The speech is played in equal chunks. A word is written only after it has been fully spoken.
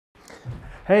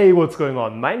Hey, what's going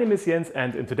on? My name is Jens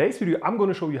and in today's video I'm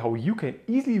going to show you how you can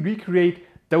easily recreate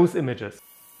those images.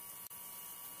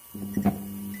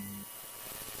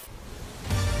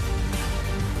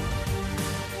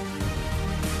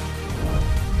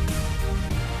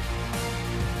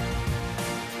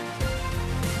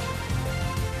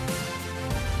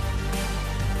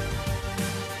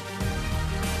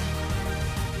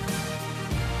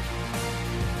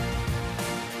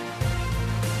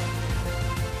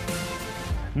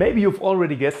 Maybe you've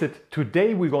already guessed it,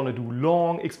 today we're gonna do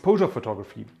long exposure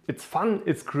photography. It's fun,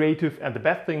 it's creative, and the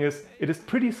best thing is, it is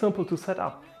pretty simple to set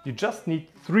up. You just need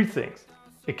three things.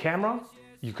 A camera,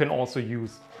 you can also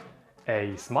use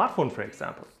a smartphone for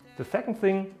example. The second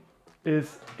thing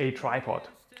is a tripod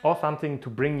or something to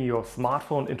bring your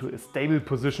smartphone into a stable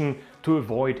position to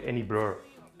avoid any blur.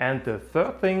 And the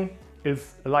third thing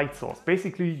is a light source.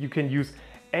 Basically, you can use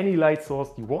any light source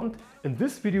you want. In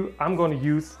this video, I'm gonna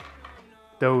use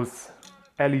those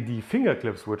LED finger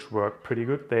clips, which work pretty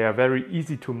good. They are very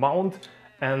easy to mount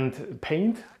and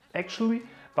paint actually,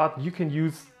 but you can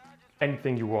use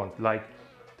anything you want, like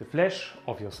the flash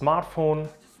of your smartphone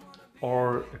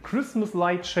or a Christmas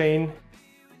light chain,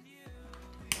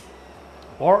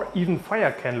 or even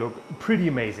fire can look pretty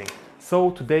amazing.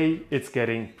 So today it's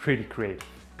getting pretty creative.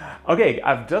 Okay,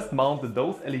 I've just mounted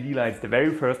those LED lights the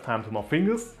very first time to my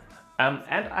fingers.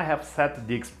 And I have set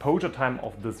the exposure time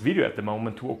of this video at the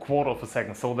moment to 1/4 of a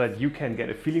second so that you can get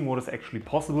a feeling what is actually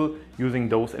possible using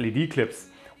those LED clips.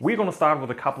 We're gonna start with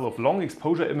a couple of long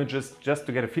exposure images just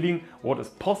to get a feeling what is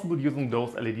possible using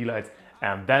those LED lights,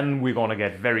 and then we're gonna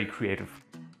get very creative.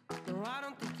 No, I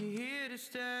don't think you're here to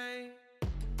stay.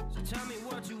 So tell me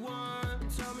what you want,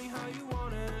 tell me how you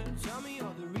want it, tell me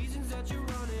all the reasons that you're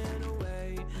running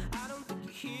away. I don't think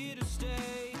you're here to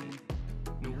stay.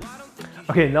 No, I don't think.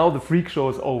 Okay, now the freak show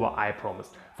is over, I promise.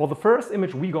 For the first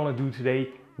image we're gonna do today,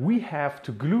 we have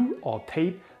to glue or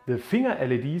tape the finger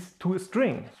LEDs to a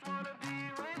string.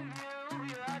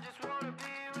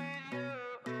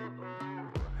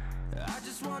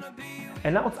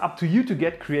 And now it's up to you to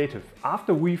get creative.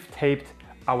 After we've taped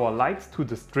our lights to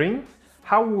the string,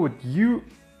 how would you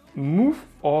move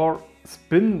or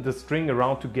spin the string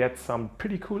around to get some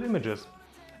pretty cool images?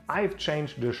 I've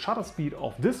changed the shutter speed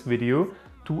of this video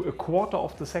to 1/4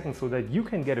 of the second so that you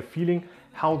can get a feeling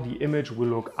how the image will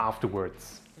look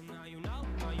afterwards.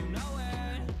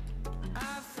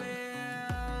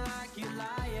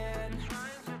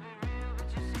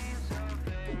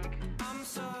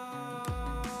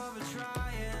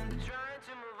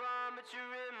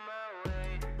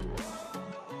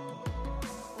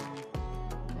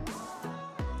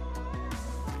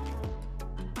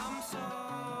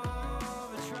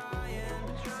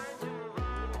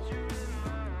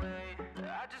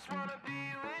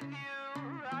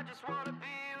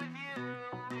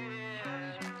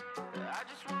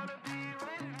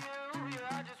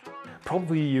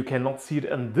 Probably you cannot see it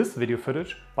in this video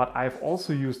footage, but I've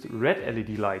also used red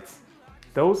LED lights.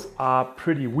 Those are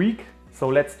pretty weak, so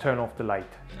let's turn off the light.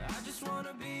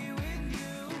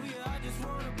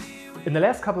 In the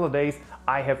last couple of days,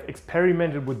 I have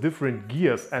experimented with different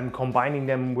gears and combining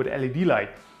them with LED light.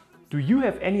 Do you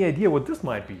have any idea what this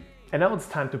might be? And now it's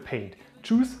time to paint.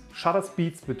 Choose shutter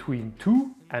speeds between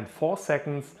 2 and 4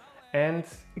 seconds and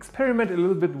experiment a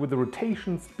little bit with the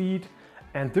rotation speed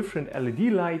and different LED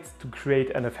lights to create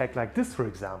an effect like this, for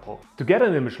example. To get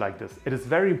an image like this, it is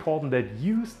very important that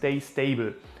you stay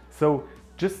stable. So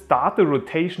just start the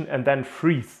rotation and then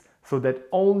freeze so that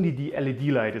only the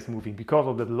LED light is moving. Because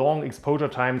of the long exposure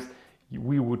times,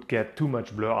 we would get too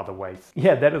much blur otherwise.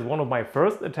 Yeah, that is one of my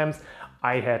first attempts.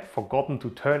 I had forgotten to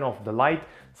turn off the light,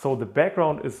 so the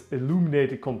background is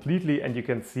illuminated completely and you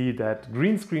can see that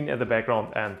green screen at the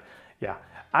background. And yeah,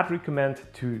 I'd recommend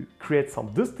to create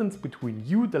some distance between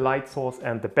you, the light source,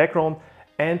 and the background,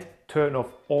 and turn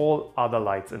off all other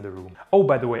lights in the room. Oh,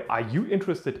 by the way, are you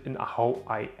interested in how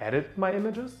I edit my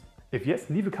images? If yes,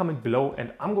 leave a comment below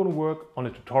and I'm gonna work on a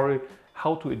tutorial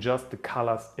how to adjust the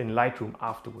colors in Lightroom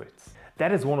afterwards.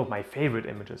 That is one of my favorite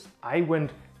images. I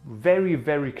went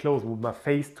very close with my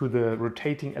face to the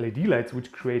rotating LED lights,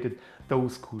 which created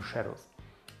those cool shadows.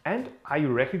 And are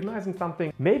you recognizing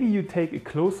something? Maybe you take a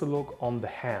closer look on the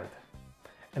hand.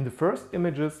 In the first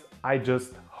images, I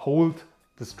just hold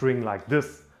the string like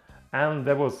this. And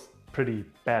that was pretty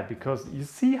bad because you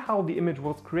see how the image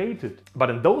was created. But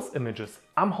in those images,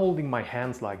 I'm holding my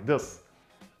hands like this.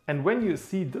 And when you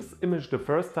see this image the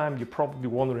first time, you're probably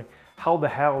wondering, how the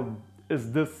hell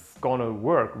is this gonna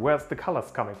work? Where's the colors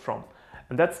coming from?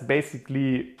 And that's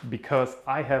basically because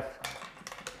I have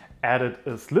added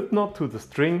a slip knot to the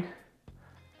string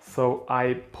So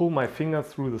I pull my finger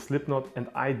through the slip knot and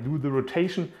I do the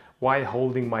rotation while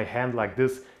holding my hand like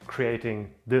this, creating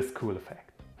this cool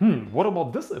effect. What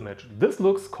about this image? This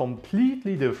looks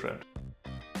completely different.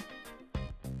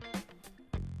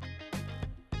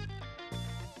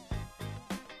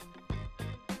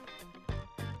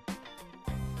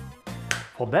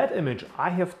 For that image, I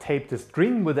have taped the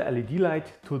string with the LED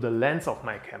light to the lens of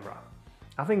my camera.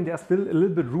 I think there's still a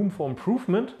little bit room for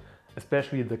improvement,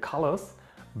 especially the colors,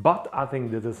 but I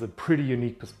think this is a pretty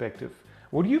unique perspective.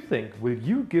 What do you think? Will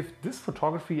you give this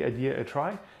photography idea a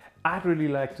try? I'd really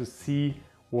like to see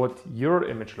what your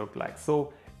image looked like.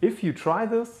 So if you try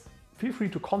this, feel free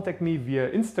to contact me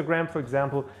via Instagram, for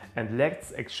example, and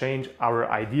let's exchange our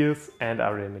ideas and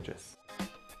our images.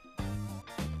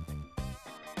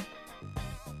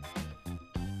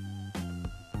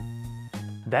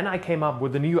 Then I came up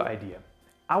with a new idea.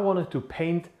 I wanted to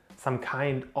paint some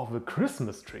kind of a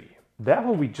Christmas tree.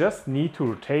 Therefore, we just need to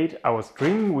rotate our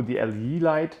string with the LED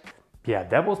light. Yeah,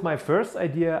 that was my first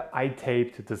idea. I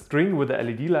taped the string with the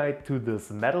LED light to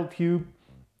this metal tube,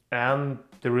 and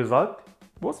the result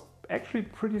was actually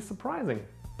pretty surprising.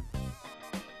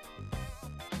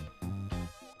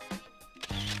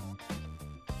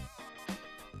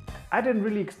 I didn't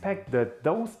really expect that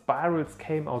those spirals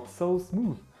came out so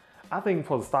smooth. I think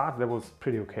for the start that was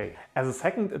pretty okay. As a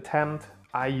second attempt,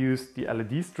 I used the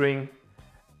LED string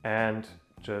and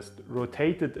just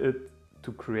rotated it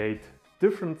to create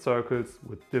different circles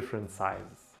with different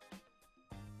sizes.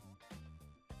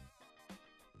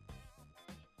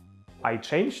 I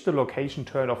changed the location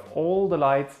turn of all the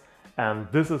lights, and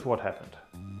this is what happened.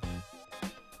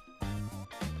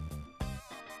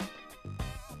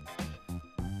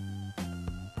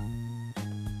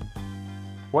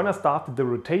 When I started the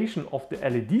rotation of the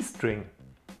LED string,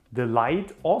 the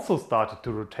light also started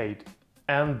to rotate,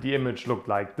 and the image looked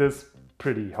like this,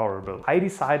 pretty horrible. I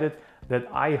decided that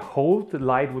I hold the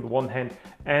light with one hand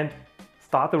and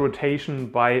start the rotation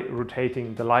by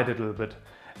rotating the light a little bit,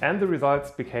 and the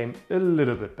results became a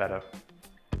little bit better.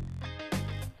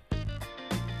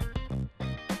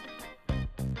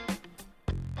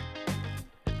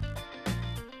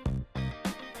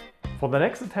 For the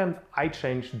next attempt, I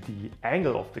changed the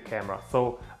angle of the camera,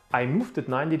 so I moved it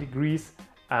 90 degrees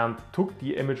and took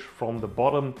the image from the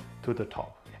bottom to the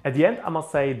top. At the end, I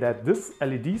must say that this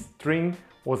LED string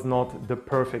was not the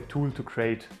perfect tool to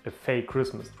create a fake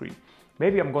Christmas tree.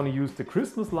 Maybe I'm gonna use the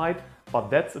Christmas light, but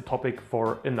that's a topic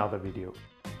for another video.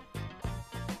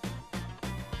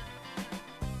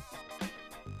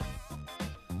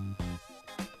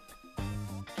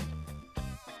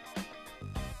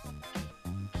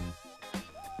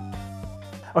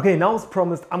 Okay, now as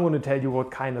promised, I'm going to tell you what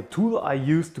kind of tool I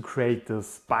use to create the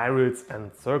spirals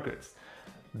and circles.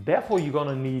 Therefore, you're going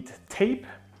to need tape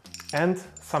and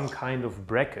some kind of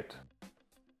bracket.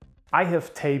 I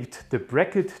have taped the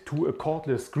bracket to a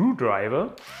cordless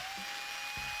screwdriver,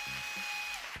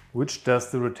 which does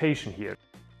the rotation here.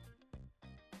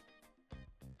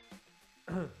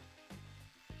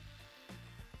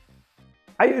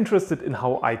 Are you interested in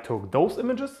how I took those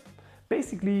images?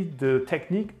 Basically, the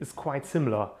technique is quite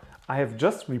similar. I have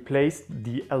just replaced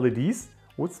the LEDs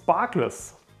with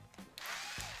sparklers.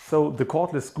 So the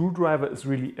cordless screwdriver is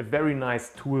really a very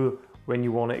nice tool when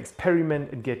you want to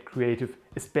experiment and get creative,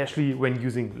 especially when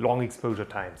using long exposure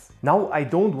times. Now, I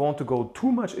don't want to go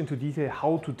too much into detail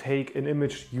how to take an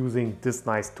image using this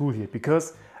nice tool here,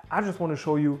 because I just want to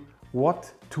show you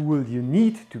what tool you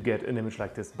need to get an image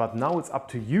like this. But now it's up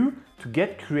to you to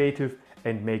get creative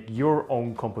and make your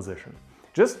own composition.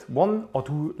 Just one or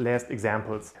two last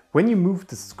examples. When you move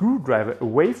the screwdriver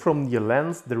away from your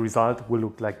lens, the result will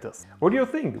look like this. What do you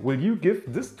think? Will you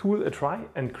give this tool a try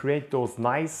and create those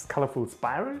nice colorful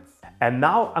spirals? And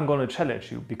now I'm gonna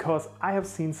challenge you, because I have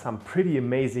seen some pretty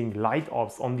amazing light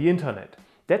orbs on the internet.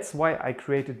 That's why I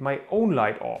created my own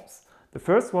light orbs. The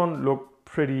first one looked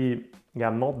pretty,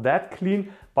 not that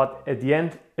clean, but at the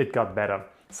end it got better.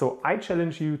 So I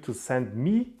challenge you to send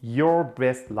me your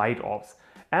best light orbs,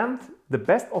 and the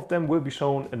best of them will be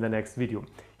shown in the next video.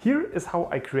 Here is how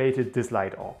I created this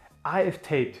light orb. I have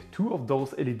taped two of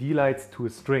those LED lights to a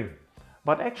string,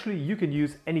 but actually you can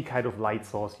use any kind of light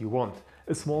source you want.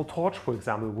 A small torch, for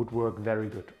example, would work very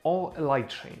good, or a light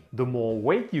chain. The more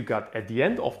weight you got at the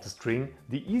end of the string,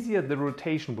 the easier the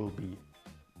rotation will be.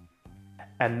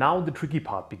 And now the tricky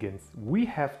part begins. We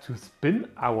have to spin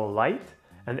our light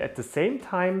and at the same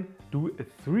time do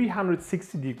a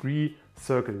 360-degree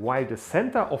circle, while the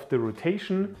center of the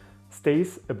rotation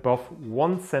stays above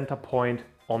one center point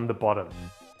on the bottom.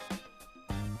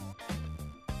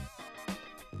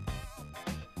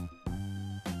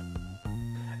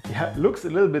 Looks a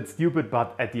little bit stupid,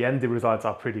 but at the end the results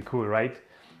are pretty cool, right?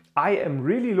 I am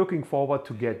really looking forward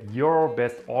to get your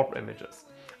best orb images.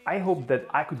 I hope that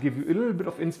I could give you a little bit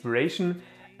of inspiration,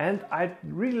 and I'd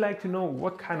really like to know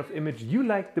what kind of image you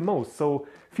like the most, so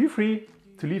feel free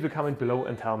to leave a comment below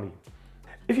and tell me.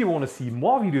 If you want to see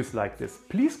more videos like this,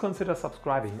 please consider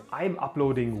subscribing. I'm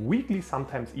uploading weekly,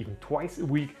 sometimes even twice a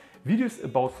week, videos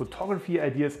about photography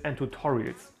ideas and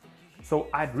tutorials. So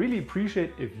I'd really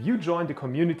appreciate if you join the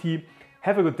community.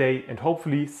 Have a good day and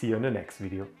hopefully see you in the next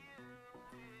video.